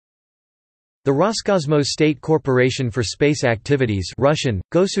The Roscosmos State Corporation for Space Activities Russian,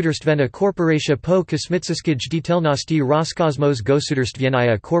 Государственная корпорация по космической деятельности Роскосмос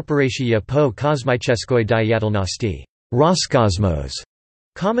Государственная корпорация по космической деятельности Roscosmos,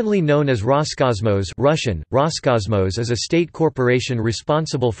 commonly known as Roscosmos Russian, Roscosmos is a state corporation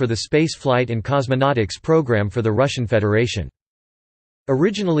responsible for the space flight and cosmonautics program for the Russian Federation.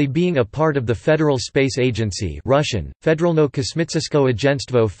 Originally being a part of the Federal Space Agency Russian, Federalno Kosmichesko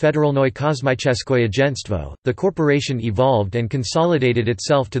Agentstvo Federalnoye Kosmicheskoye Agentstvo, the corporation evolved and consolidated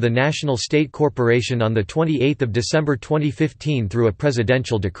itself to the National State Corporation on 28 December 2015 through a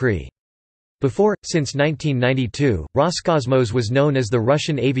presidential decree. Before, since 1992, Roscosmos was known as the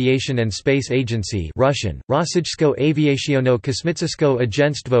Russian Aviation and Space Agency Russian, Rossijsko Aviationno Kosmichesko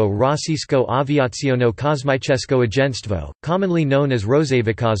Agentstvo Rossijsko Aviacionno Kosmichesko Agentstvo, commonly known as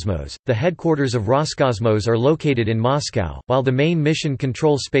Rosavicosmos. The headquarters of Roscosmos are located in Moscow, while the main Mission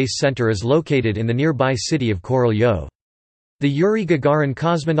Control Space Center is located in the nearby city of Korolyov. The Yuri Gagarin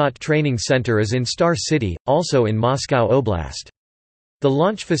Cosmonaut Training Center is in Star City, also in Moscow Oblast. The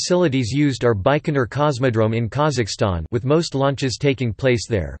launch facilities used are Baikonur Cosmodrome in Kazakhstan, with most launches taking place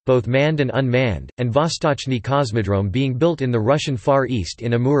there, both manned and unmanned, and Vostochny Cosmodrome being built in the Russian Far East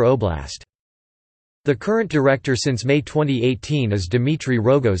in Amur Oblast. The current director since May 2018 is Dmitry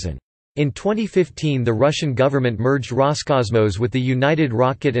Rogozin. In 2015 the Russian government merged Roscosmos with the United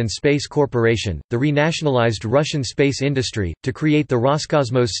Rocket and Space Corporation, the renationalized Russian space industry, to create the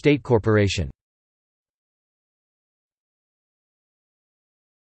Roscosmos State Corporation.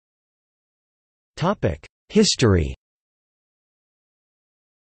 History.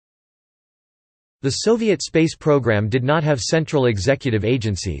 The Soviet space program did not have central executive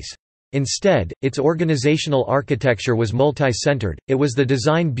agencies. Instead, its organizational architecture was multi-centered. It was the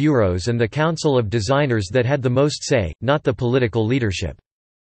design bureaus and the Council of Designers that had the most say, not the political leadership.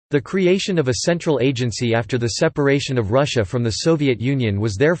 The creation of a central agency after the separation of Russia from the Soviet Union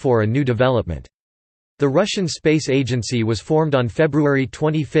was therefore a new development. The Russian Space Agency was formed on February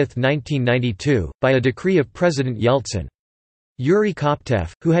 25, 1992, by a decree of President Yeltsin. Yuri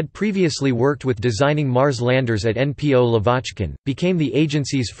Koptev, who had previously worked with designing Mars landers at NPO Lavochkin, became the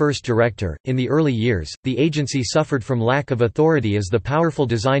agency's first director. In the early years, the agency suffered from lack of authority as the powerful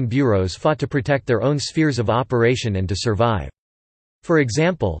design bureaus fought to protect their own spheres of operation and to survive. For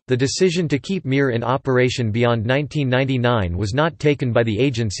example, the decision to keep Mir in operation beyond 1999 was not taken by the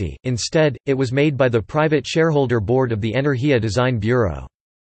agency, instead, it was made by the private shareholder board of the Energia Design Bureau.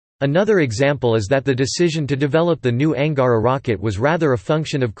 Another example is that the decision to develop the new Angara rocket was rather a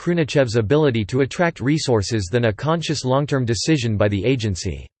function of Khrunichev's ability to attract resources than a conscious long-term decision by the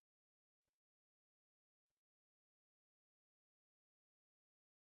agency.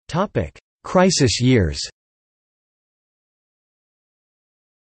 Crisis years.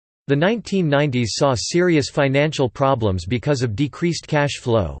 The 1990s saw serious financial problems because of decreased cash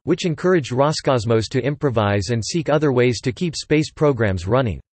flow, which encouraged Roscosmos to improvise and seek other ways to keep space programs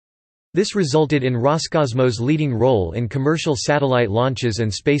running. This resulted in Roscosmos' leading role in commercial satellite launches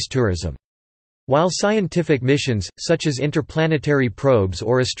and space tourism. While scientific missions, such as interplanetary probes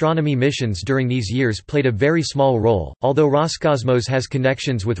or astronomy missions during these years played a very small role, although Roscosmos has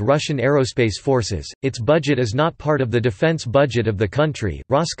connections with Russian aerospace forces, its budget is not part of the defense budget of the country.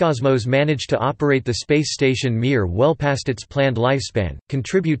 Roscosmos managed to operate the space station Mir well past its planned lifespan,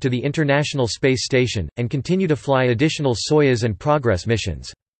 contribute to the International Space Station, and continue to fly additional Soyuz and Progress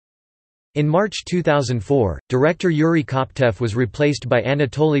missions. In March 2004, director Yuri Koptev was replaced by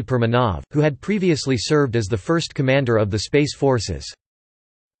Anatoly Permanov, who had previously served as the first commander of the Space Forces.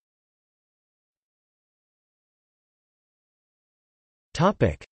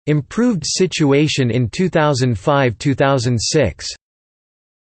 Improved situation in 2005–2006.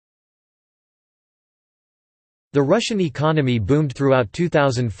 The Russian economy boomed throughout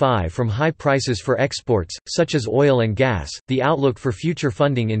 2005 from high prices for exports, such as oil and gas. The outlook for future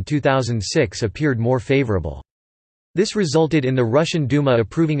funding in 2006 appeared more favorable. This resulted in the Russian Duma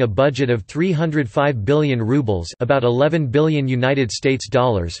approving a budget of 305 billion rubles, about 11 billion United States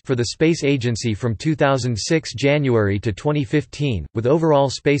dollars, for the space agency from 2006 January to 2015, with overall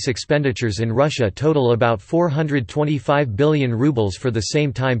space expenditures in Russia total about 425 billion rubles for the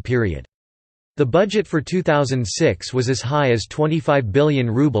same time period. The budget for 2006 was as high as 25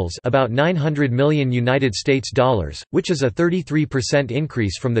 billion rubles, about 900 million United States dollars, which is a 33%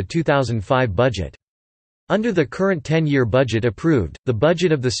 increase from the 2005 budget. Under the current 10-year budget approved, the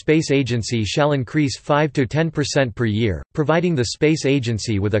budget of the space agency shall increase 5 to 10% per year, providing the space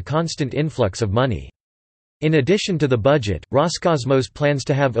agency with a constant influx of money. In addition to the budget, Roscosmos plans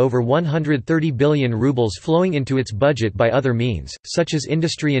to have over 130 billion rubles flowing into its budget by other means, such as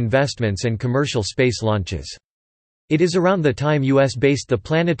industry investments and commercial space launches. It is around the time US-based The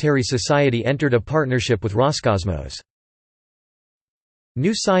Planetary Society entered a partnership with Roscosmos.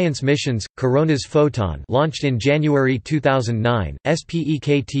 New science missions, Corona's Photon launched in January 2009,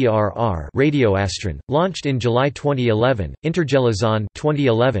 SPECTRR Radioastron, launched in July 2011, Intergelizon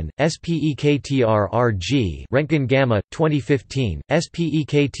 2011, SPECTRRG Röntgen Gamma 2015,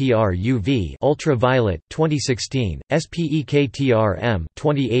 SPECTRUV Ultraviolet 2016, SPECTRM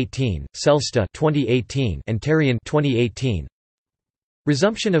 2018, Celsta 2018, and Tarian 2018.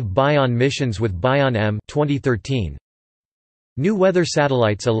 Resumption of Bion missions with Bion M 2013. New weather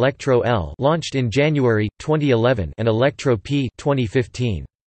satellites Electro-L launched in January 2011 and Electro-P 2015.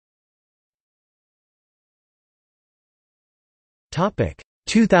 Topic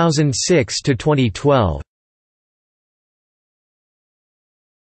 2006 to 2012.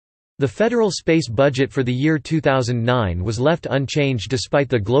 The federal space budget for the year 2009 was left unchanged despite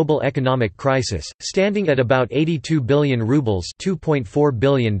the global economic crisis, standing at about 82 billion rubles, $2.4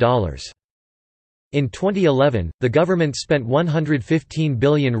 billion. In 2011, the government spent 115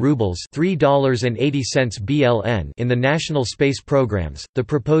 billion rubles $3.80 BLN in the national space programs. The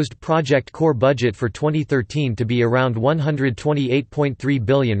proposed project core budget for 2013 to be around 128.3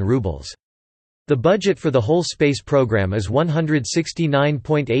 billion rubles. The budget for the whole space program is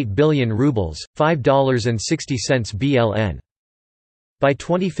 169.8 billion rubles, $5.60 BLN. By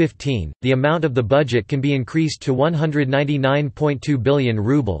 2015, the amount of the budget can be increased to 199.2 billion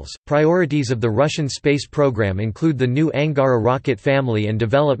rubles. Priorities of the Russian space program include the new Angara rocket family and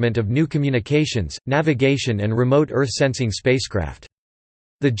development of new communications, navigation, and remote Earth sensing spacecraft.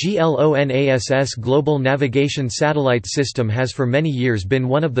 The GLONASS Global Navigation Satellite System has for many years been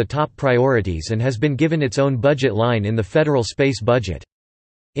one of the top priorities and has been given its own budget line in the federal space budget.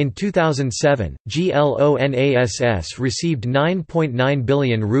 In 2007, GLONASS received 9.9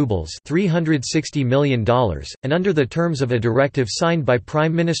 billion rubles $360 million, and under the terms of a directive signed by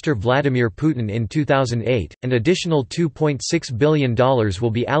Prime Minister Vladimir Putin in 2008, an additional $2.6 billion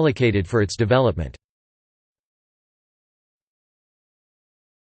will be allocated for its development.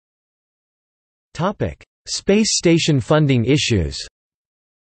 Space station funding issues.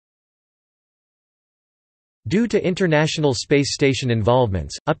 Due to international space station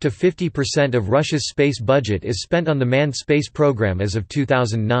involvements, up to 50% of Russia's space budget is spent on the manned space program as of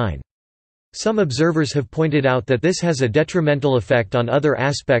 2009. Some observers have pointed out that this has a detrimental effect on other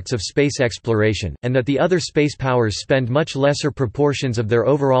aspects of space exploration, and that the other space powers spend much lesser proportions of their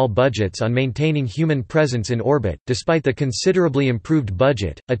overall budgets on maintaining human presence in orbit. Despite the considerably improved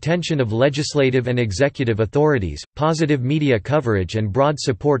budget, attention of legislative and executive authorities, positive media coverage, and broad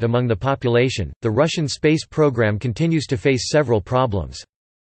support among the population, the Russian space program continues to face several problems.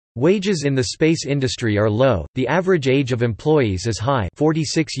 Wages in the space industry are low, the average age of employees is high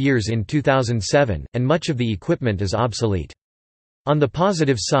 46 years in 2007, and much of the equipment is obsolete. On the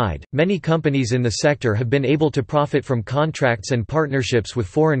positive side, many companies in the sector have been able to profit from contracts and partnerships with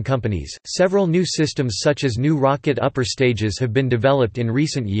foreign companies. Several new systems such as new rocket upper stages have been developed in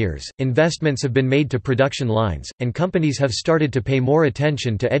recent years, investments have been made to production lines, and companies have started to pay more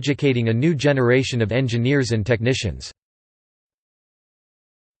attention to educating a new generation of engineers and technicians.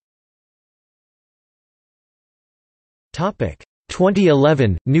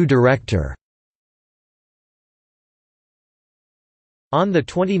 2011 – New director. On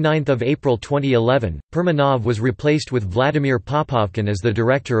 29 April 2011, Permanov was replaced with Vladimir Popovkin as the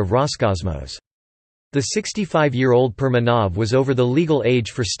director of Roscosmos. The 65-year-old Permanov was over the legal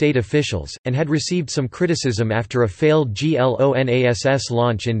age for state officials, and had received some criticism after a failed GLONASS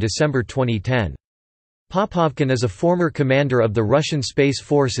launch in December 2010. Popovkin is a former commander of the Russian Space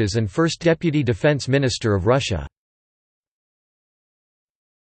Forces and first deputy defense minister of Russia.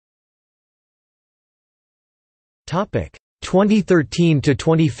 2013 to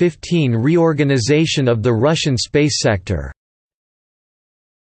 2015 reorganization of the Russian space sector.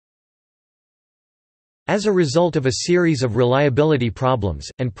 As a result of a series of reliability problems,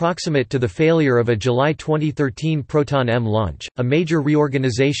 and proximate to the failure of a July 2013 Proton-M launch, a major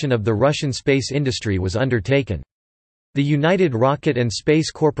reorganization of the Russian space industry was undertaken. The United Rocket and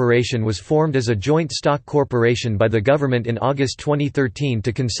Space Corporation was formed as a joint stock corporation by the government in August 2013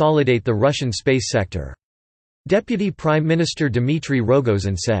 to consolidate the Russian space sector. Deputy Prime Minister Dmitry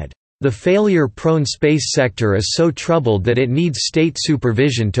Rogozin said, "The failure-prone space sector is so troubled that it needs state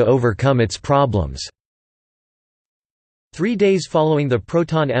supervision to overcome its problems." 3 days following the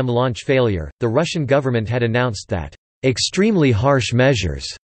Proton-M launch failure, the Russian government had announced that, "extremely harsh measures"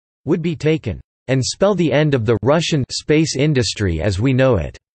 would be taken. and spell the end of the Russian space industry as we know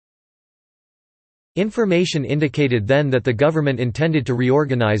it." Information indicated then that the government intended to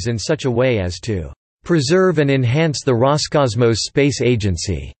reorganize in such a way as to preserve and enhance the Roscosmos Space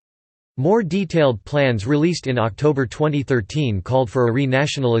Agency. More detailed plans released in October 2013 called for a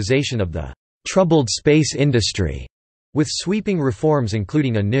renationalization of the troubled space industry, with sweeping reforms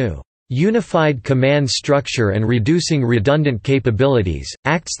including a new unified command structure and reducing redundant capabilities,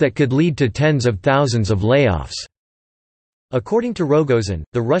 acts that could lead to tens of thousands of layoffs. According to Rogozin,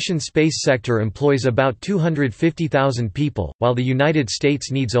 the Russian space sector employs about 250,000 people, while the United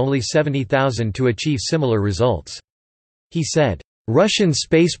States needs only 70,000 to achieve similar results. He said, "Russian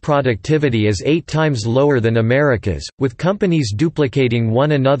space productivity is 8 times lower than America's, with companies duplicating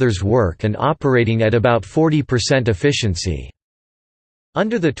one another's work and operating at about 40% efficiency."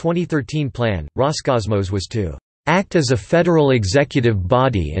 Under the 2013 plan, Roscosmos was to act as a federal executive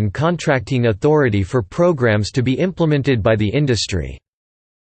body and contracting authority for programs to be implemented by the industry.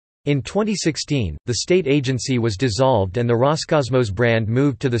 In 2016, the state agency was dissolved and the Roscosmos brand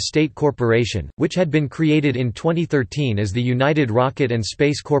moved to the state corporation, which had been created in 2013 as the United Rocket and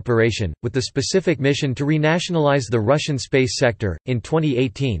Space Corporation, with the specific mission to renationalize the Russian space sector. In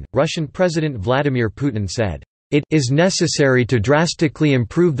 2018, Russian President Vladimir Putin said, "It is necessary to drastically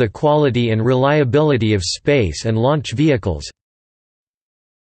improve the quality and reliability of space and launch vehicles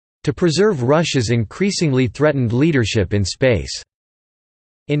to preserve Russia's increasingly threatened leadership in space."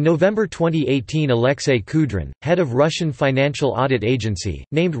 In November 2018, Alexei Kudrin, head of Russian Financial Audit Agency,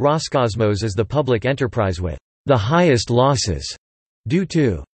 named Roscosmos as the public enterprise with the highest losses due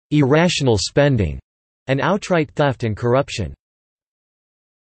to irrational spending and outright theft and corruption.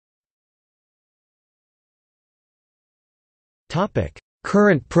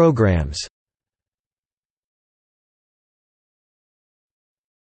 Current programs.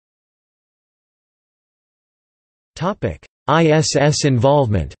 ISS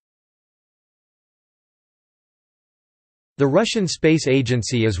involvement. The Russian Space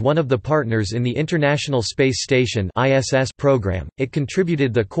Agency is one of the partners in the International Space Station (ISS) program. It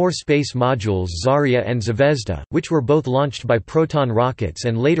contributed the core space modules Zarya and Zvezda, which were both launched by Proton rockets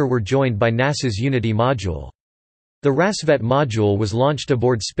and later were joined by NASA's Unity module. The Rassvet module was launched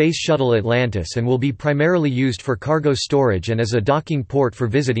aboard Space Shuttle Atlantis and will be primarily used for cargo storage and as a docking port for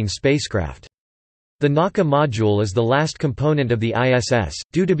visiting spacecraft. The Nauka module is the last component of the ISS,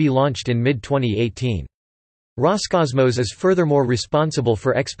 due to be launched in mid-2018. Roscosmos is furthermore responsible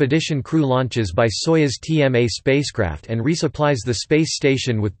for expedition crew launches by Soyuz TMA spacecraft and resupplies the space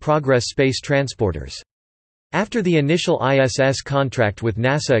station with Progress space transporters. After the initial ISS contract with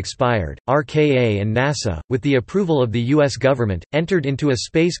NASA expired, RKA and NASA, with the approval of the U.S. government, entered into a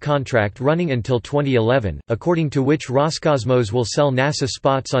space contract running until 2011, according to which Roscosmos will sell NASA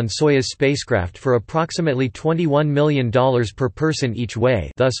spots on Soyuz spacecraft for approximately $21 million per person each way,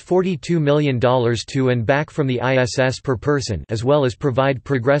 thus $42 million to and back from the ISS per person, as well as provide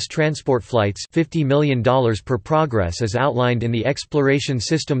Progress transport flights $50 million per Progress as outlined in the Exploration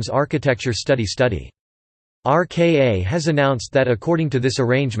Systems Architecture Study. RKA has announced that according to this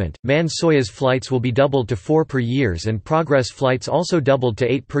arrangement, manned Soyuz flights will be doubled to 4 per year and Progress flights also doubled to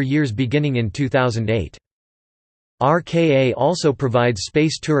 8 per year beginning in 2008. RKA also provides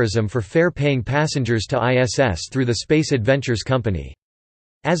space tourism for fare-paying passengers to ISS through the Space Adventures Company.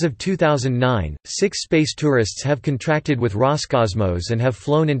 As of 2009, 6 space tourists have contracted with Roscosmos and have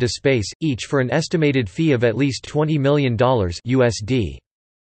flown into space, each for an estimated fee of at least $20 million USD.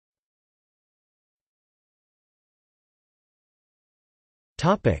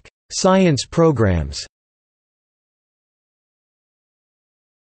 Science programs.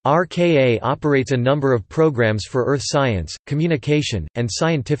 RKA operates a number of programs for Earth science, communication, and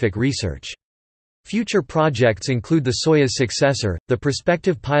scientific research. Future projects include the Soyuz successor, the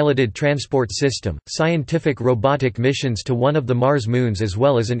Prospective Piloted Transport System, scientific robotic missions to one of the Mars moons as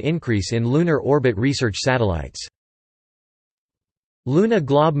well as an increase in lunar orbit research satellites. Luna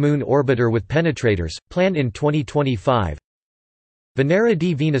Glob Moon Orbiter with penetrators, planned in 2025. Venera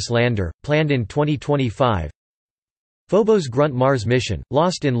D Venus lander, planned in 2025. Phobos Grunt Mars mission,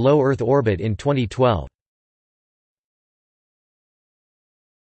 lost in low Earth orbit in 2012.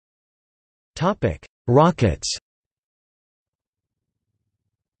 Rockets.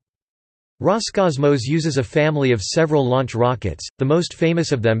 Roscosmos uses a family of several launch rockets, the most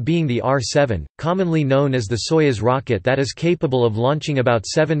famous of them being the R-7, commonly known as the Soyuz rocket that is capable of launching about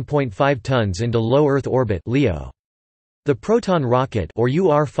 7.5 tons into low Earth orbit (LEO). The Proton rocket or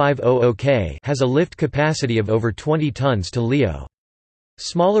UR-500K has a lift capacity of over 20 tons to LEO.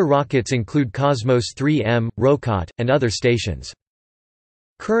 Smaller rockets include Cosmos 3M, Rokot, and other stations.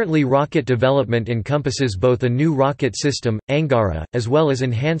 Currently, rocket development encompasses both a new rocket system, Angara, as well as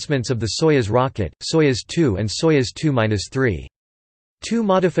enhancements of the Soyuz rocket, Soyuz 2 and Soyuz 2-3. Two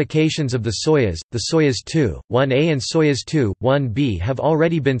modifications of the Soyuz, the Soyuz 2-1A and Soyuz 2-1B, have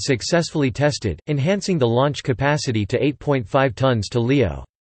already been successfully tested, enhancing the launch capacity to 8.5 tons to LEO.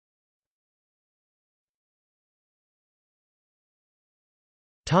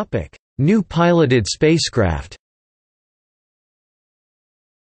 New piloted spacecraft.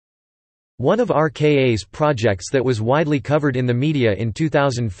 One of RKA's projects that was widely covered in the media in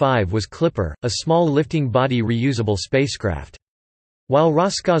 2005 was Clipper, a small lifting body reusable spacecraft. While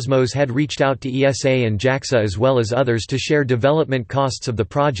Roscosmos had reached out to ESA and JAXA as well as others to share development costs of the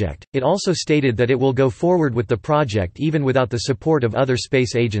project, it also stated that it will go forward with the project even without the support of other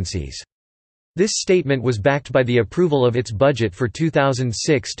space agencies. This statement was backed by the approval of its budget for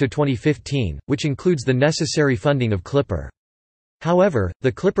 2006 to 2015, which includes the necessary funding of Clipper. However,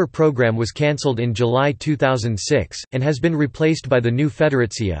 the Clipper program was cancelled in July 2006, and has been replaced by the new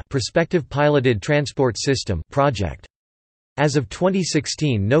Federatsia Prospective Piloted Transport System project. As of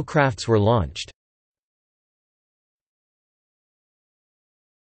 2016, no crafts were launched.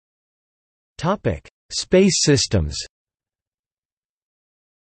 Space systems.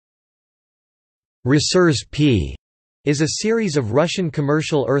 Resurs-P is a series of Russian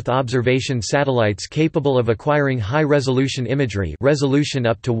commercial Earth observation satellites capable of acquiring high-resolution imagery, resolution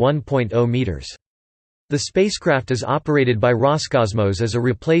up to 1.0 meters. The spacecraft is operated by Roscosmos as a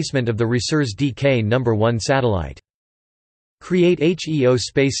replacement of the Resurs-DK No. 1 satellite. Create HEO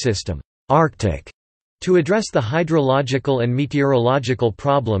space system Arctic to address the hydrological and meteorological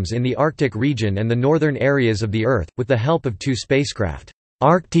problems in the Arctic region and the northern areas of the Earth, with the help of two spacecraft,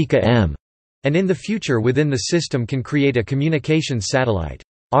 Arctica M, and in the future within the system can create a communications satellite,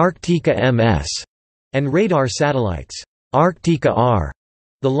 Arctica MS, and radar satellites, Arctica R.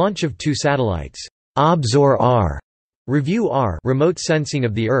 The launch of two satellites, Obzor R, Review R, remote sensing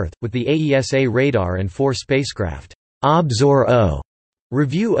of the Earth, with the AESA radar, and four spacecraft, Obzor O,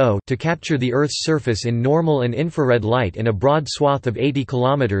 Review O, to capture the Earth's surface in normal and infrared light in a broad swath of 80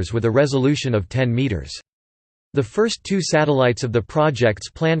 km with a resolution of 10 meters. The first two satellites of the projects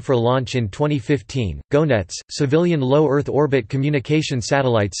planned for launch in 2015, GONETS, Civilian Low Earth Orbit Communication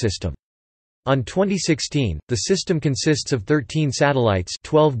Satellite System. On 2016, the system consists of 13 satellites,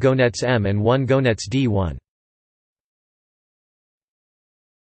 12 GONETS M and 1 GONETS D1.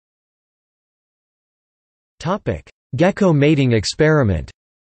 Gecko mating experiment.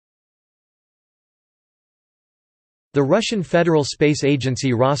 The Russian Federal Space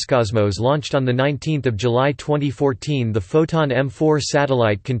Agency Roscosmos launched on 19 July 2014 the Photon M4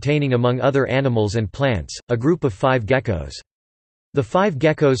 satellite containing, among other animals and plants, a group of 5 geckos. The 5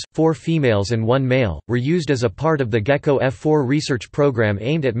 geckos, 4 females and 1 male, were used as a part of the Gecko F4 research program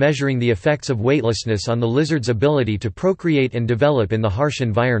aimed at measuring the effects of weightlessness on the lizard's ability to procreate and develop in the harsh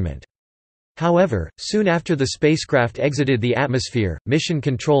environment. However, soon after the spacecraft exited the atmosphere, Mission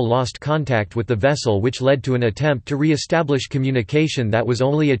Control lost contact with the vessel, which led to an attempt to re-establish communication that was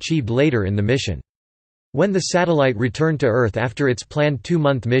only achieved later in the mission. When the satellite returned to Earth after its planned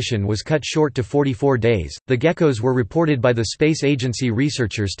 2-month mission was cut short to 44 days, the geckos were reported by the Space Agency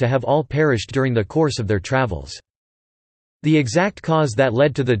researchers to have all perished during the course of their travels. The exact cause that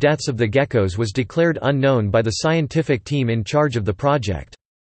led to the deaths of the geckos was declared unknown by the scientific team in charge of the project.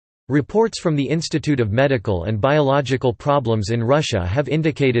 Reports from the Institute of Medical and Biological Problems in Russia have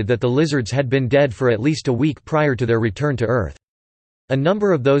indicated that the lizards had been dead for at least a week prior to their return to Earth. A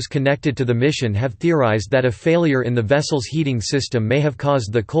number of those connected to the mission have theorized that a failure in the vessel's heating system may have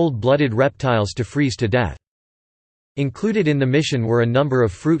caused the cold-blooded reptiles to freeze to death. Included in the mission were a number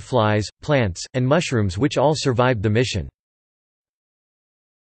of fruit flies, plants, and mushrooms which all survived the mission.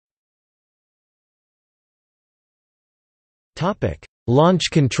 Launch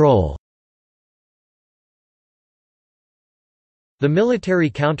control. The military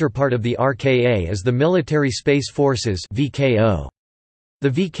counterpart of the RKA is the Military Space Forces (VKO). The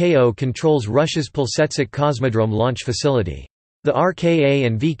VKO controls Russia's Plesetsk Cosmodrome launch facility. The RKA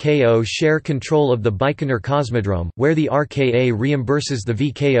and VKO share control of the Baikonur Cosmodrome, where the RKA reimburses the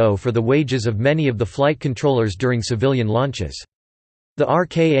VKO for the wages of many of the flight controllers during civilian launches. The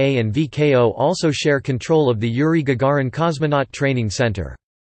RKA and VKO also share control of the Yuri Gagarin Cosmonaut Training Center.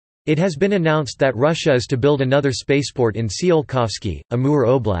 It has been announced that Russia is to build another spaceport in Tsiolkovsky, Amur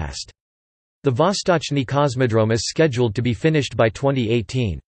Oblast. The Vostochny Cosmodrome is scheduled to be finished by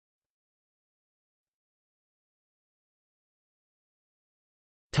 2018.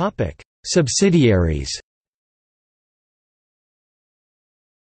 Subsidiaries.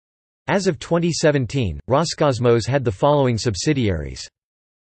 As of 2017, Roscosmos had the following subsidiaries.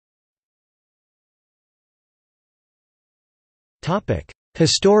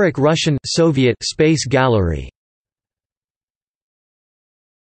 Historic Russian Soviet Space Gallery.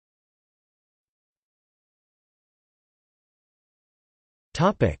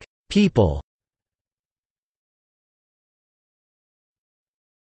 People.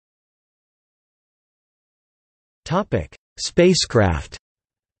 Spacecraft.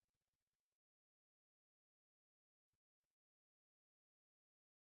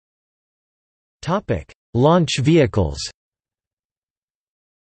 Launch vehicles.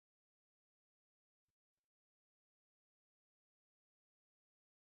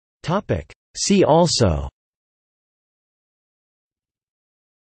 See also: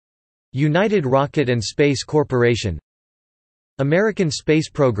 United Rocket and Space Corporation, American Space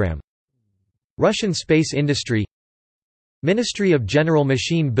Program, Russian space industry, Ministry of General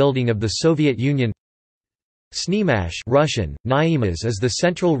Machine Building of the Soviet Union, SNIMASH Russian, Naimaz is the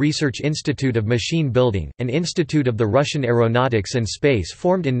Central Research Institute of Machine Building, an institute of the Russian Aeronautics and Space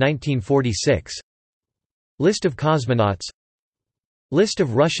formed in 1946. List of cosmonauts. List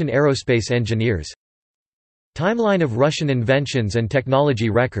of Russian aerospace engineers. Timeline of Russian inventions and technology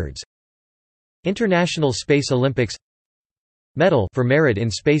records. International Space Olympics. Medal for merit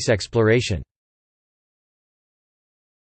in space exploration.